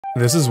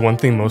This is one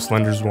thing most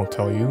lenders won't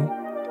tell you,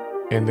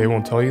 and they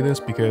won't tell you this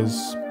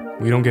because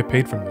we don't get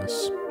paid from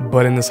this.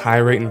 But in this high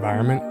rate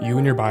environment, you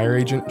and your buyer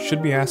agent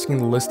should be asking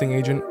the listing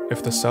agent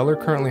if the seller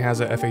currently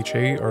has a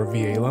FHA or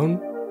VA loan,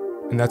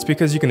 and that's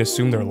because you can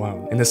assume their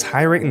loan. In this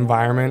high rate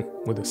environment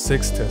with a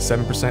 6 to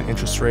 7%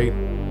 interest rate,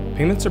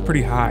 payments are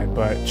pretty high,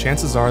 but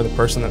chances are the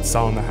person that's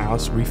selling the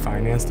house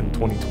refinanced in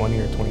 2020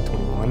 or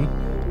 2021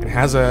 and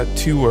has a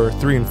 2 or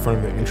 3 in front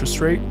of the interest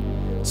rate.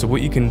 So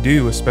what you can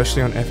do,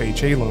 especially on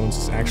FHA loans,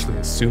 is actually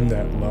assume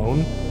that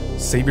loan,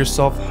 save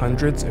yourself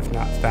hundreds if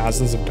not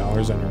thousands of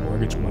dollars on your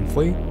mortgage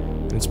monthly,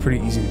 and it's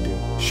pretty easy to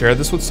do. Share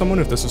this with someone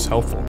if this was helpful.